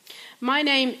My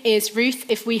name is Ruth,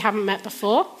 if we haven't met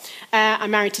before. I'm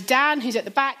married to Dan, who's at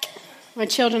the back. My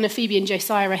children are Phoebe and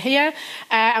Josiah are here.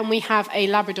 And we have a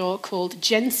Labrador called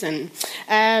Jensen.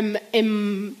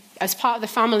 As part of the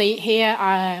family here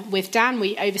with Dan,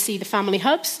 we oversee the family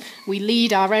hubs. We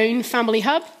lead our own family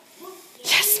hub.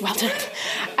 Yes, well done.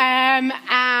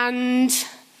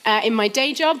 In my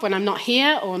day job, when I'm not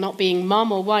here or not being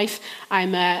mum or wife,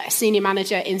 I'm a senior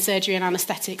manager in surgery and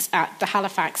anaesthetics at the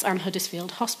Halifax and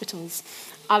Huddersfield hospitals.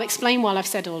 I'll explain why I've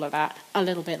said all of that a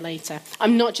little bit later.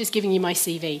 I'm not just giving you my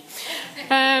CV.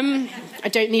 I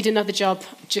don't need another job,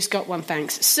 just got one,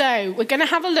 thanks. So we're going to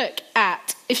have a look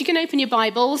at, if you can open your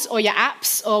Bibles or your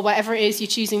apps or whatever it is you're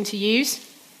choosing to use,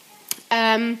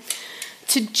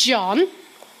 to John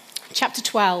chapter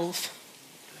 12.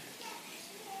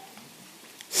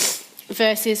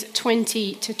 Verses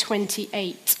 20 to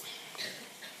 28.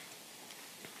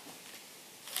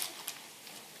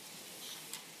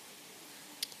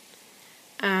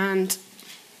 And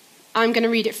I'm going to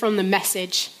read it from the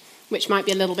Message, which might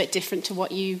be a little bit different to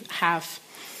what you have.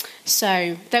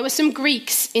 So, there were some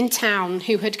Greeks in town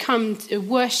who had come to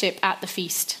worship at the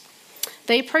feast.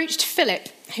 They approached Philip,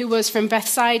 who was from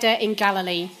Bethsaida in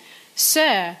Galilee.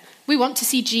 "Sir, we want to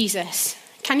see Jesus.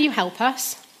 Can you help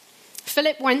us?"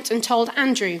 Philip went and told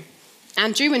Andrew.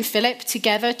 Andrew and Philip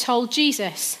together told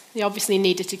Jesus. They obviously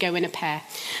needed to go in a pair.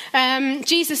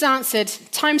 Jesus answered,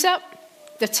 "Time's up.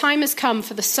 The time has come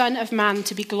for the Son of Man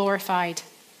to be glorified.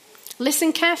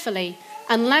 Listen carefully.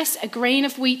 Unless a grain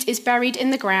of wheat is buried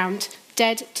in the ground,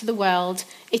 dead to the world,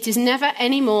 it is never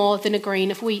any more than a grain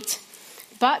of wheat.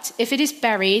 But if it is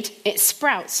buried, it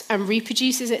sprouts and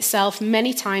reproduces itself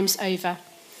many times over.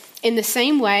 In the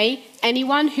same way,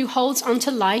 anyone who holds on to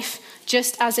life,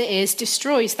 just as it is,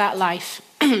 destroys that life.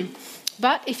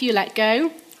 But if you let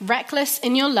go, reckless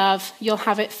in your love, you'll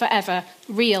have it forever,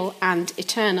 real and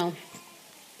eternal.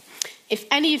 If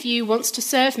any of you wants to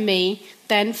serve me,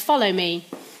 then follow me.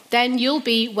 Then you'll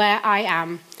be where I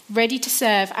am, ready to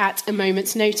serve at a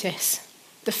moment's notice.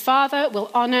 The Father will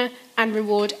honor and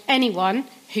reward anyone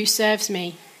who serves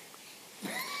me."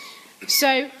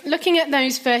 So, looking at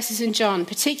those verses in John,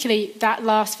 particularly that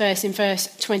last verse in verse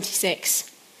 26,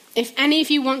 if any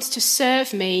of you wants to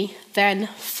serve me, then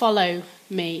follow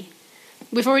me.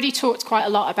 We've already talked quite a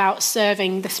lot about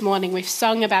serving this morning. We've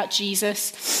sung about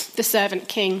Jesus, the servant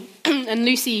king. And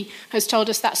Lucy has told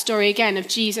us that story again of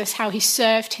Jesus, how he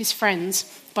served his friends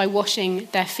by washing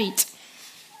their feet.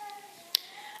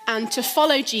 And to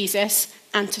follow Jesus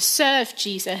and to serve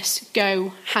Jesus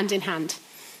go hand in hand.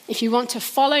 If you want to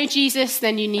follow Jesus,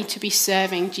 then you need to be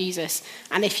serving Jesus.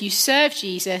 And if you serve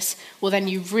Jesus, well, then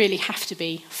you really have to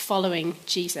be following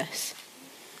Jesus.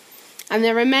 And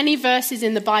there are many verses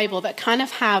in the Bible that kind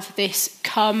of have this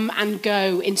come and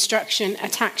go instruction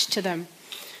attached to them.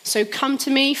 So come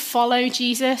to me, follow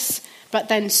Jesus, but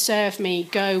then serve me,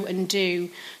 go and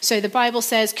do. So the Bible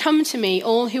says, "Come to me,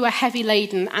 all who are heavy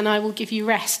laden, and I will give you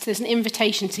rest." There's an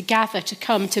invitation to gather, to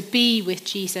come, to be with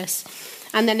Jesus.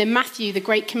 And then in Matthew, the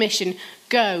Great Commission,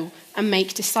 go and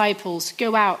make disciples.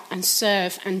 Go out and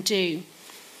serve and do.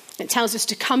 It tells us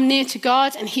to come near to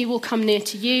God and he will come near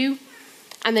to you.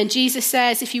 And then Jesus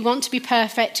says, if you want to be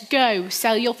perfect, go,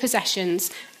 sell your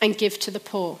possessions and give to the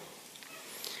poor.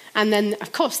 And then,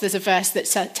 of course, there's a verse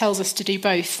that tells us to do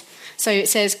both. So it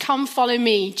says, "Come follow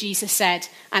me," Jesus said,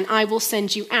 "and I will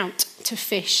send you out to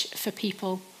fish for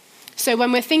people." So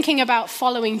when we're thinking about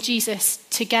following Jesus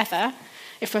together,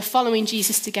 if we're following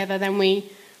Jesus together, then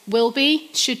we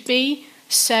should be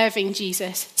serving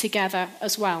Jesus together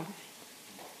as well.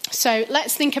 So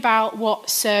let's think about what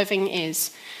serving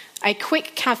is. A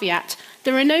quick caveat,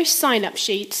 there are no sign-up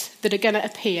sheets that are going to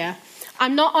appear.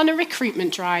 I'm not on a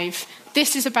recruitment drive.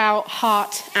 This is about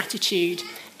heart attitude.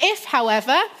 If,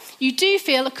 however, you do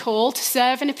feel a call to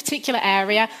serve in a particular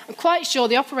area, I'm quite sure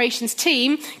the operations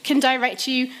team can direct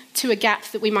you to a gap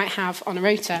that we might have on a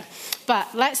rota.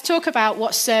 But let's talk about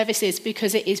what service is,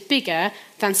 because it is bigger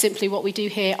than simply what we do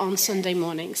here on Sunday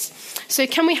mornings. So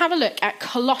can we have a look at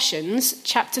Colossians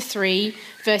chapter 3,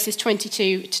 verses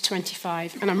 22 to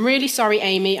 25. And I'm really sorry,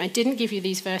 Amy, I didn't give you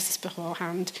these verses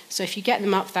beforehand. So if you get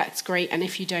them up, that's great. And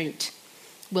if you don't,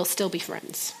 we'll still be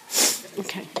friends.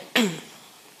 Okay.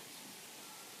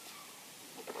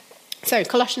 So,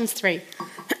 Colossians 3.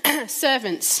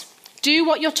 Servants, do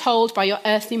what you're told by your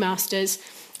earthly masters,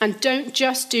 and don't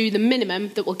just do the minimum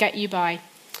that will get you by.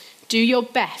 Do your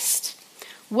best.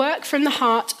 Work from the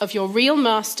heart of your real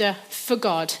master for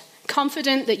God,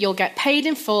 confident that you'll get paid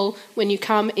in full when you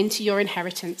come into your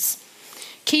inheritance.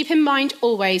 Keep in mind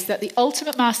always that the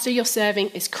ultimate master you're serving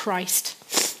is Christ.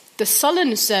 The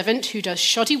sullen servant who does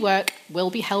shoddy work will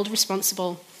be held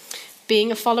responsible.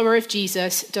 being a follower of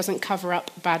Jesus doesn't cover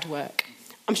up bad work.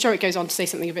 I'm sure it goes on to say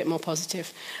something a bit more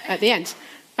positive at the end.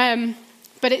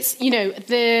 But it's,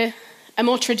 a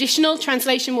more traditional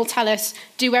translation will tell us,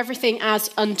 do everything as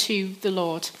unto the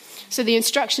Lord. So the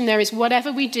instruction there is,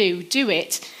 whatever we do, do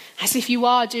it as if you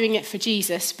are doing it for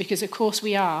Jesus, because of course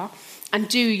we are, and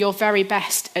do your very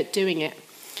best at doing it.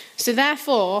 So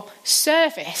therefore,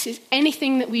 service is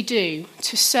anything that we do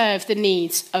to serve the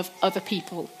needs of other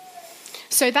people.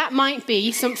 So that might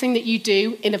be something that you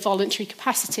do in a voluntary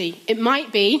capacity. It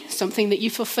might be something that you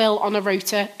fulfill on a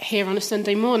rota here on a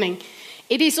Sunday morning.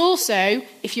 It is also,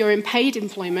 if you're in paid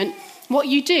employment, what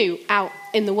you do out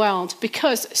in the world,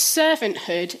 because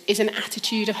servanthood is an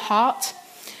attitude of heart.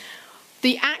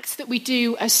 The acts that we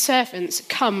do as servants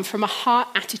come from a heart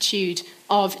attitude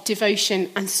of devotion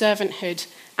and servanthood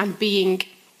and being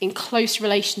in close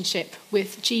relationship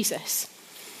with Jesus.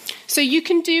 So you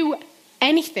can do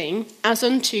anything as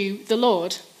unto the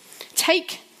Lord.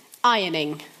 Take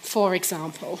ironing, for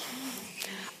example.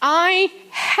 I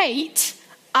hate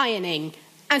ironing,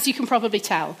 as you can probably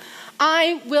tell.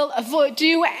 I will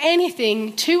do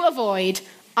anything to avoid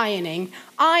ironing.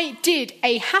 I did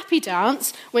a happy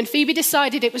dance when Phoebe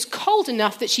decided it was cold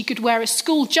enough that she could wear a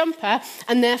school jumper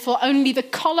and therefore only the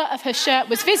collar of her shirt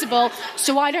was visible,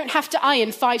 so I don't have to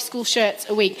iron 5 school shirts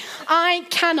a week. I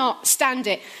cannot stand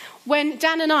it. When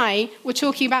Dan and I were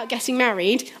talking about getting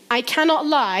married, I cannot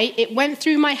lie, it went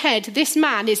through my head, this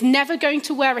man is never going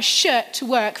to wear a shirt to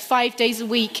work 5 days a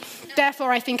week.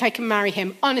 Therefore, I think I can marry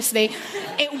him. Honestly,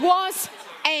 it was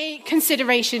a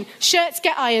consideration. Shirts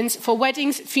get irons for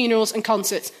weddings, funerals, and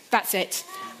concerts. That's it.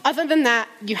 Other than that,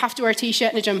 you have to wear a t-shirt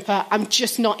and a jumper. I'm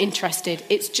just not interested.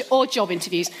 Or job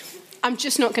interviews. I'm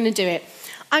just not going to do it.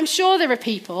 I'm sure there are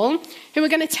people who are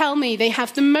going to tell me they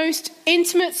have the most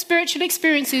intimate spiritual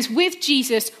experiences with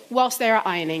Jesus whilst they are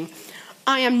ironing.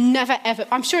 I am never, ever...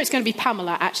 I'm sure it's going to be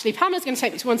Pamela, actually. Pamela's going to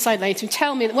take me to one side later and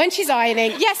tell me that when she's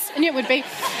ironing... Yes, I knew it would be.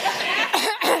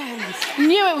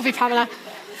 Knew it would be Pamela.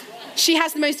 She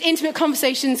has the most intimate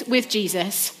conversations with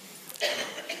Jesus.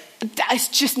 That's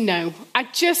just no. I'm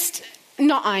just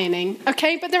not ironing,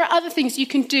 okay? But there are other things you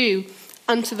can do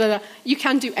you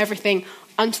can do everything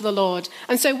unto the Lord.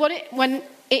 And so when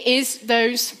it is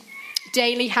those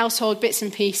daily household bits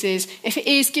and pieces, if it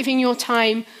is giving your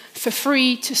time for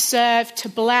free to serve, to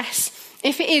bless,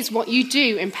 if it is what you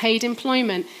do in paid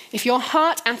employment, if your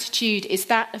heart attitude is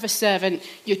that of a servant,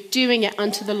 you're doing it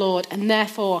unto the Lord, and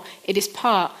therefore it is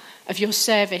part of your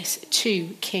service to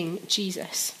King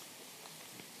Jesus.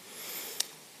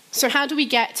 So how do we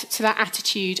get to that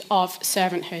attitude of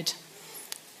servanthood?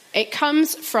 It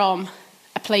comes from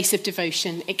a place of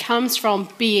devotion. It comes from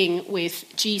being with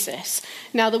Jesus.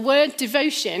 Now, the word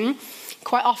devotion,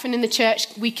 quite often in the church,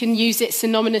 we can use it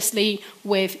synonymously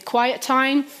with quiet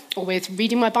time or with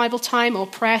reading my Bible time or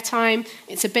prayer time.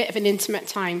 It's a bit of an intimate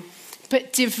time.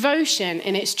 But devotion,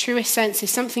 in its truest sense, is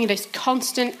something that is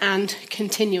constant and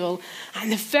continual.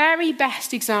 And the very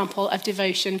best example of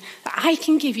devotion that I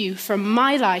can give you from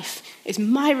my life is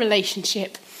my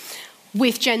relationship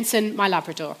with Jensen, my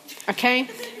Labrador. Okay?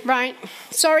 Right?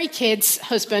 Sorry, kids,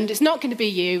 husband, it's not going to be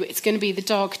you. It's going to be the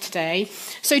dog today.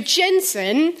 So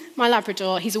Jensen, my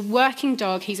Labrador, he's a working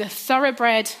dog. He's a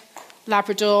thoroughbred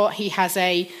Labrador. He has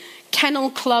a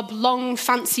Kennel Club, long,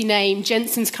 fancy name.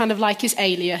 Jensen's kind of like his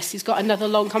alias. He's got another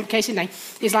long, complicated name.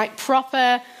 He's like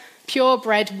proper,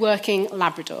 purebred, working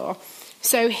Labrador.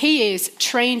 So he is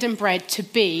trained and bred to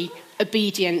be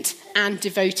obedient and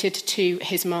devoted to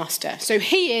his master. So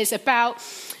he is about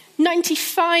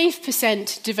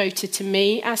 95% devoted to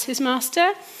me as his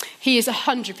master. He is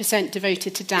 100%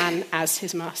 devoted to Dan as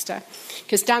his master,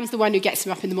 because Dan's the one who gets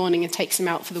him up in the morning and takes him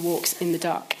out for the walks in the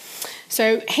dark.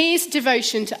 So his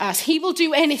devotion to us, he will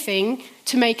do anything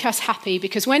to make us happy,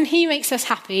 because when he makes us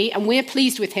happy and we're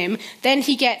pleased with him, then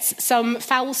he gets some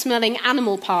foul-smelling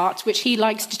animal part which he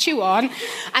likes to chew on,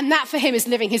 and that for him is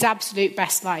living his absolute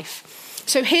best life.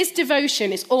 So his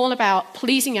devotion is all about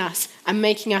pleasing us and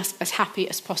making us as happy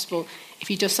as possible. If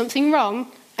he does something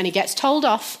wrong and he gets told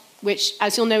off, which,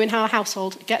 as you'll know in our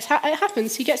household, it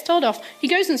happens, he gets told off, he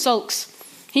goes and sulks.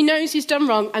 He knows he's done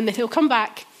wrong and that he'll come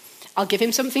back. I'll give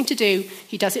him something to do.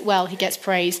 He does it well. He gets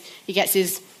praise. He gets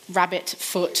his rabbit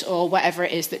foot or whatever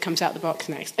it is that comes out the box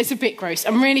next. It's a bit gross.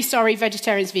 I'm really sorry,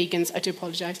 vegetarians, vegans. I do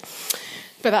apologise.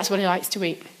 But that's what he likes to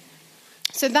eat.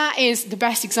 So that is the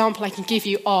best example I can give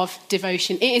you of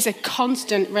devotion. It is a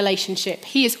constant relationship.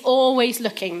 He is always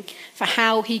looking for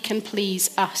how he can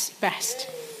please us best.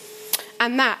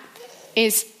 And that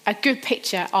is a good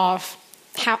picture of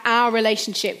how our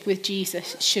relationship with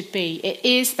Jesus should be. It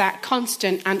is that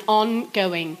constant and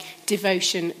ongoing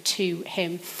devotion to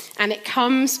him. And it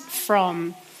comes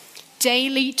from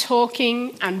daily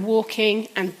talking and walking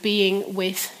and being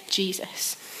with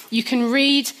Jesus. You can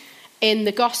read in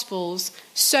the Gospels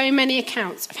so many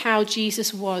accounts of how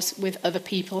Jesus was with other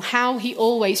people, how he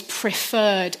always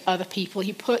preferred other people.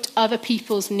 He put other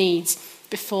people's needs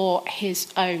before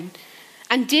his own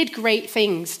and did great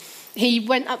things. He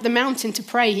went up the mountain to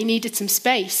pray. He needed some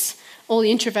space. All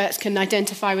the introverts can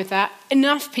identify with that.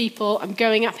 Enough people, I'm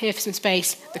going up here for some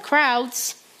space. The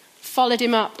crowds followed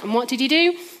him up. And what did he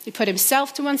do? He put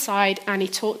himself to one side and he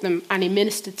taught them and he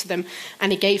ministered to them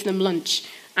and he gave them lunch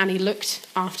and he looked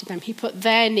after them. He put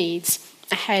their needs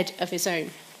ahead of his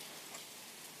own.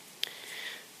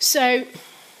 So,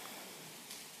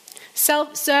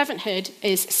 servanthood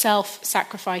is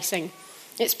self-sacrificing.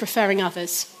 It's preferring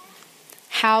others.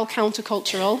 How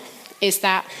countercultural is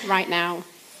that right now?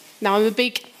 Now, I'm a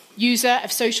big user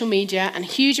of social media, and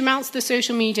huge amounts of the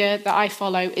social media that I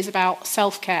follow is about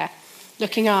self-care,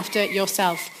 looking after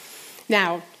yourself.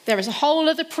 Now, there is a whole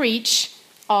other preach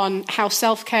on how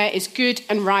self-care is good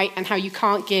and right and how you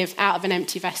can't give out of an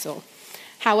empty vessel.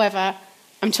 However,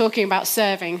 I'm talking about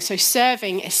serving. So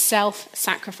serving is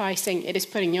self-sacrificing. It is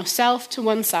putting yourself to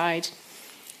one side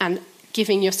and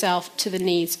giving yourself to the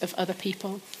needs of other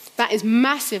people. That is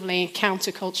massively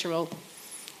countercultural.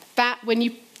 That when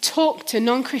you talk to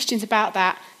non-Christians about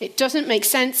that, it doesn't make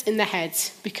sense in their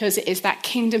heads because it is that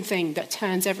kingdom thing that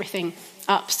turns everything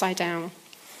upside down.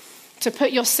 To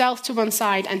put yourself to one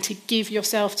side and to give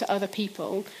yourself to other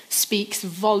people speaks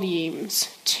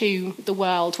volumes to the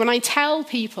world. When I tell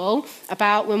people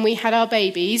about when we had our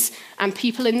babies and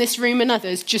people in this room and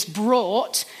others just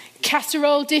brought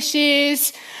casserole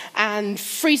dishes and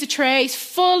freezer trays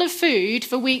full of food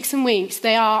for weeks and weeks,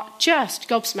 they are just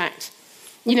gobsmacked.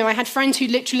 You know, I had friends who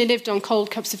literally lived on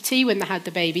cold cups of tea when they had the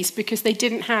babies because they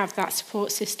didn't have that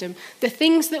support system. The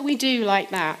things that we do like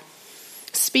that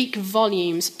speak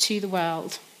volumes to the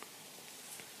world.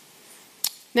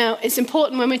 Now, it's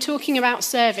important when we're talking about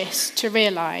service to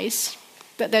realise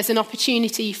that there's an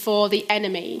opportunity for the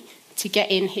enemy to get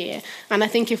in here. And I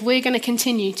think if we're going to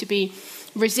continue to be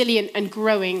resilient and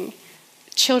growing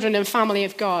children and family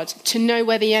of God, to know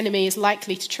where the enemy is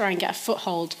likely to try and get a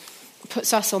foothold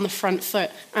puts us on the front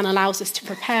foot and allows us to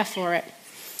prepare for it.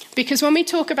 Because when we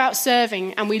talk about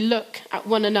serving and we look at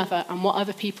one another and what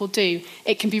other people do,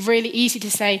 it can be really easy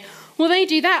to say, well, they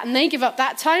do that and they give up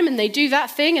that time and they do that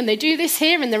thing and they do this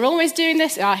here and they're always doing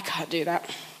this. I can't do that.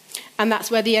 And that's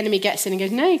where the enemy gets in and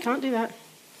goes, no, you can't do that.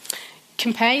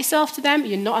 Compare yourself to them.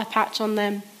 You're not a patch on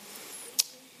them.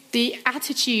 The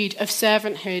attitude of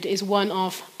servanthood is one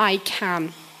of, I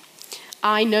can.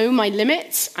 I know my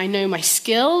limits. I know my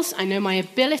skills. I know my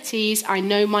abilities. I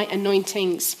know my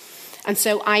anointings. And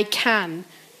so I can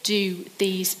do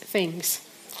these things.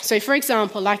 So, for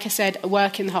example, like I said, I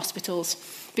work in the hospitals.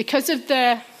 Because of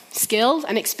the skills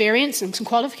and experience and some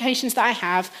qualifications that I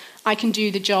have, I can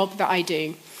do the job that I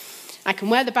do. I can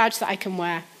wear the badge that I can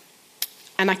wear,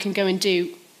 and I can go and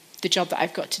do the job that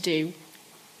I've got to do.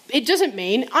 It doesn't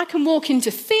mean I can walk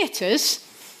into theatres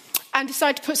and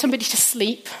decide to put somebody to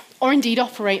sleep or indeed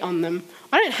operate on them.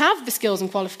 I don't have the skills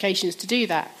and qualifications to do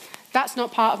that. That's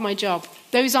not part of my job.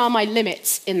 Those are my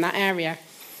limits in that area.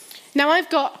 Now, I've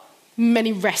got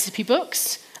many recipe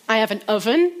books. I have an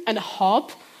oven and a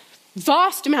hob,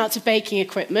 vast amounts of baking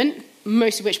equipment,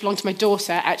 most of which belong to my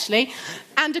daughter, actually,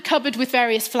 and a cupboard with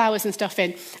various flowers and stuff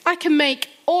in. I can make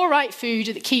all right food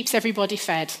that keeps everybody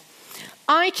fed.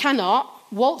 I cannot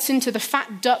waltz into the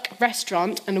Fat Duck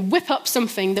restaurant and whip up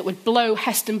something that would blow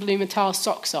Heston Blumenthal's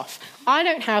socks off. I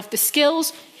don't have the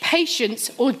skills,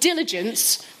 patience, or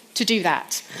diligence to do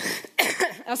that.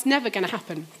 That's never going to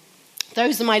happen.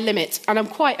 Those are my limits, and I'm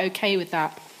quite okay with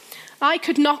that. I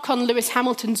could knock on Lewis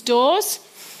Hamilton's doors.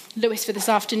 Lewis for this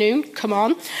afternoon, come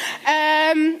on.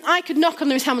 I could knock on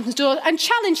Lewis Hamilton's door and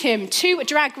challenge him to a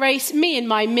drag race, me in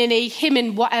my Mini, him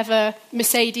in whatever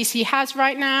Mercedes he has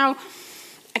right now.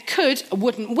 I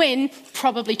wouldn't win,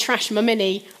 probably trash my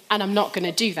Mini, and I'm not going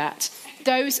to do that.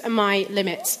 Those are my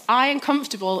limits. I am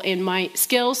comfortable in my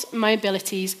skills, my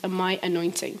abilities, and my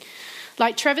anointing.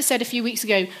 Like Trevor said a few weeks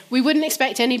ago, we wouldn't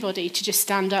expect anybody to just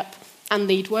stand up and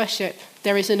lead worship.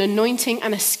 There is an anointing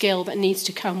and a skill that needs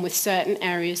to come with certain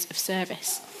areas of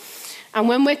service. And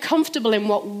when we're comfortable in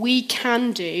what we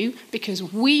can do, because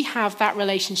we have that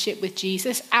relationship with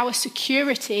Jesus, our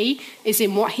security is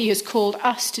in what he has called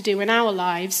us to do in our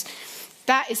lives.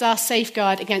 That is our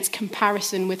safeguard against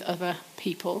comparison with other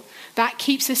people. That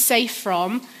keeps us safe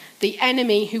from the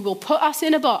enemy who will put us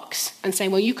in a box and say,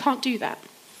 well, you can't do that.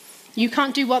 You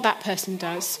can't do what that person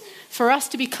does. For us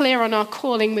to be clear on our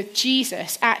calling with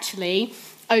Jesus actually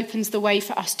opens the way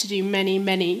for us to do many,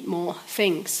 many more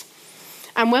things.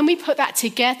 And when we put that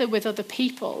together with other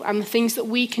people and the things that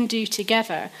we can do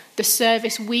together, the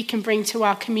service we can bring to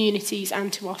our communities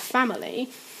and to our family,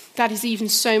 that is even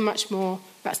so much more,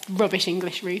 that's rubbish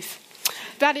English, Ruth.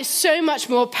 That is so much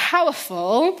more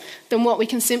powerful than what we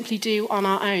can simply do on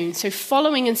our own. So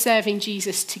following and serving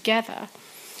Jesus together.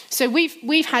 So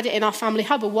we've had it in our family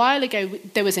hub a while ago.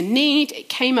 There was a need, it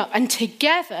came up, and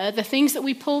together, the things that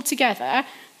we pulled together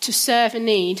to serve a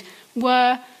need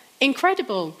were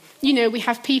incredible. You know, we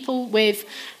have people with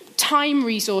time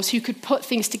resource who could put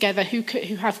things together, who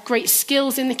have great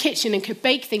skills in the kitchen and could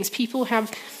bake things. People have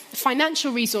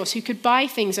financial resource who could buy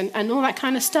things and all that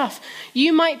kind of stuff.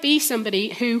 You might be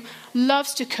somebody who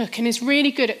loves to cook and is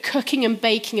really good at cooking and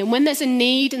baking. And when there's a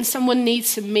need and someone needs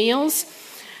some meals,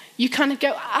 you kind of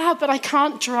go, but I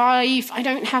can't drive. I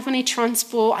don't have any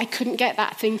transport. I couldn't get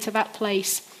that thing to that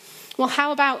place. Well,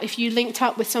 how about if you linked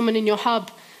up with someone in your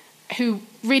hub who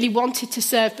really wanted to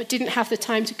serve but didn't have the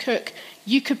time to cook?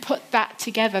 You could put that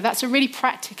together. That's a really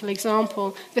practical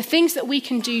example. The things that we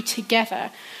can do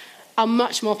together are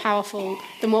much more powerful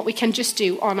than what we can just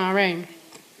do on our own.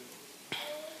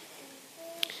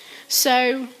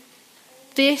 So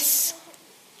this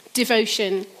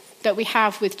devotion that we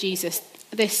have with Jesus,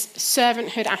 this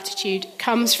servanthood attitude,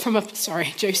 comes from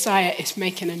Josiah is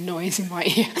making a noise in my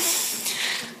ear.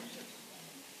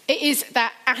 It is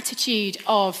that attitude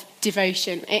of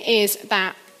devotion. It is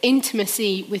that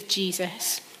intimacy with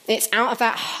Jesus. It's out of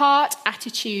that heart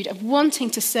attitude of wanting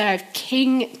to serve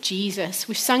King Jesus.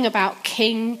 We've sung about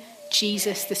King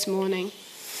Jesus this morning.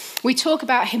 We talk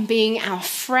about him being our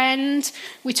friend.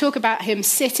 We talk about him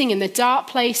sitting in the dark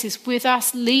places with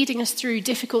us, leading us through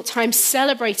difficult times,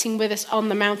 celebrating with us on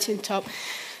the mountaintop.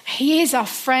 He is our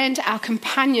friend, our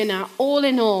companion, our all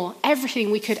in all,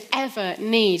 everything we could ever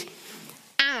need.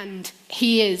 And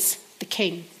he is the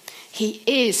King. He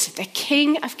is the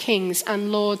King of kings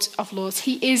and Lord of lords.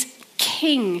 He is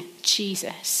King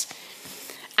Jesus.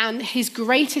 And his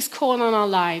greatest call on our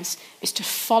lives is to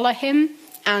follow him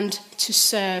and to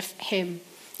serve him.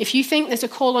 If you think there's a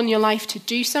call on your life to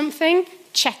do something,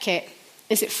 check it.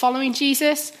 Is it following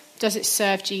Jesus? Does it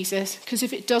serve Jesus? Because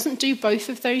if it doesn't do both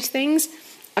of those things,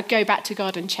 I'd go back to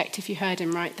God and check if you heard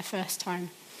him right the first time.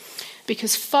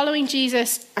 Because following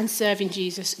Jesus and serving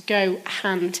Jesus go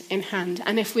hand in hand.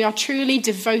 And if we are truly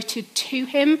devoted to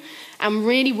him and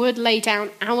really would lay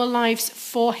down our lives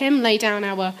for him, lay down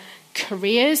our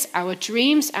careers, our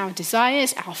dreams, our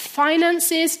desires, our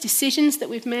finances, decisions that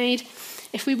we've made,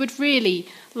 if we would really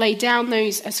lay down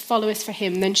those as followers for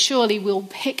him, then surely we'll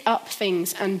pick up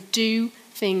things and do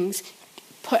things,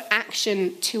 put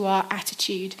action to our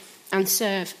attitude and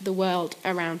serve the world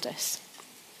around us.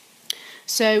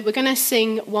 So we're going to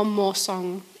sing one more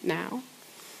song now.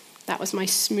 That was my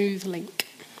smooth link.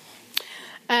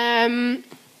 We're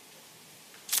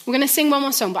going to sing one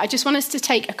more song, but I just want us to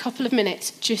take a couple of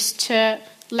minutes just to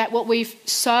let what we've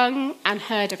sung and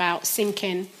heard about sink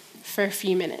in for a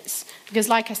few minutes. Because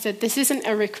like I said, this isn't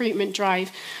a recruitment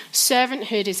drive.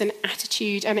 Servanthood is an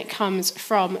attitude, and it comes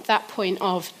from that point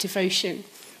of devotion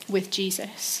with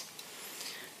Jesus.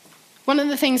 One of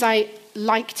the things I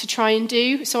like to try and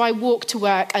do, so I walk to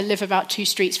work. I live about 2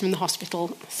 streets from the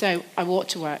hospital, so I walk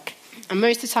to work. And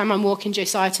most of the time I'm walking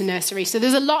Josiah to nursery, so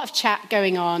there's a lot of chat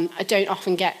going on. I don't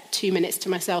often get 2 minutes to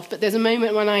myself, but there's a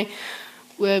moment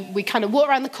when we kind of walk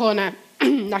around the corner,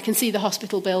 and I can see the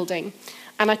hospital building.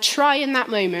 And I try in that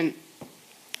moment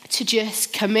to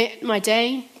just commit my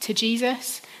day to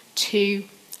Jesus, to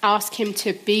ask him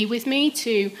to be with me,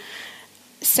 to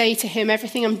say to him,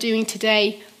 everything I'm doing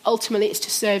today, ultimately it's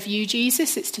to serve you,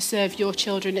 Jesus. It's to serve your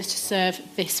children. It's to serve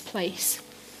this place.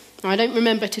 Now, I don't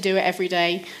remember to do it every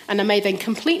day, and I may then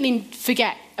completely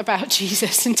forget about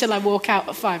Jesus until I walk out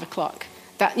at 5 o'clock.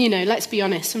 That, let's be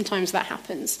honest, sometimes that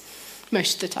happens.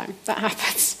 Most of the time, that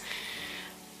happens.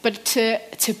 But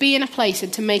to be in a place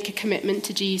and to make a commitment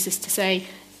to Jesus, to say,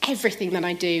 everything that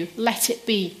I do, let it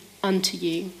be unto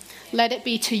you. Let it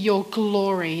be to your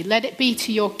glory. Let it be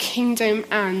to your kingdom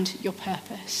and your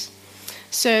purpose.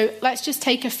 So let's just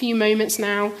take a few moments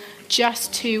now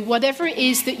just to, whatever it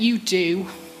is that you do,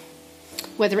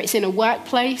 whether it's in a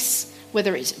workplace,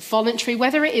 whether it's voluntary,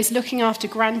 whether it is looking after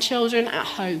grandchildren at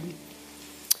home,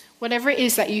 whatever it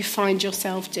is that you find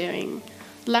yourself doing,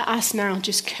 let us now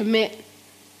just commit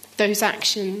those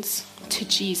actions to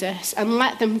Jesus and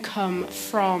let them come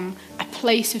from a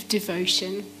place of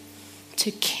devotion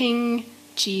to King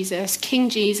Jesus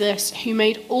who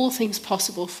made all things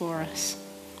possible for us,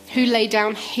 who laid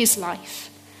down his life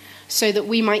so that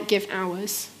we might give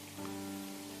ours.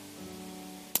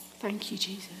 Thank you,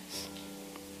 Jesus.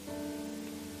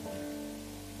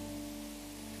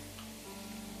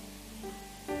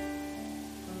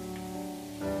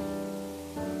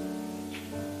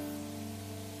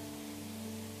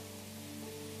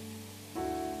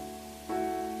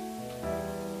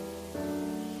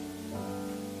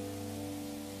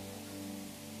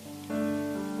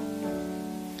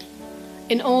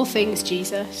 In all things,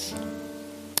 Jesus,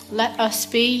 let us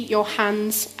be your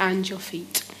hands and your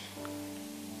feet.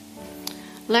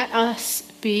 Let us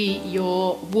be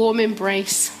your warm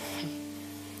embrace,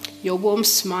 your warm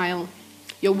smile,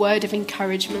 your word of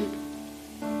encouragement,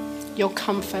 your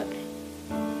comfort.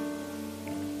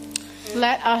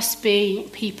 Let us be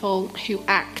people who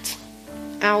act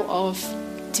out of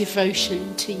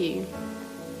devotion to you.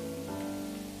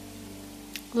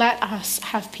 Let us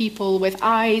have people with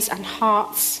eyes and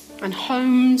hearts and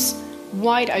homes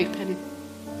wide open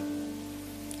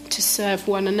to serve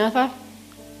one another,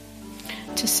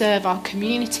 to serve our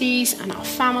communities and our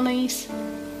families,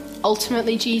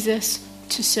 ultimately, Jesus,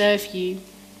 to serve you,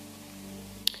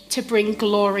 to bring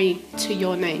glory to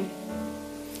your name,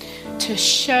 to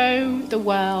show the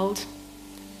world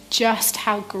just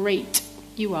how great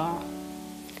you are,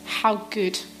 how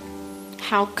good,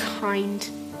 how kind,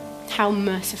 how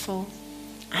merciful,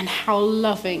 and how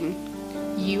loving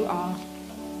you are.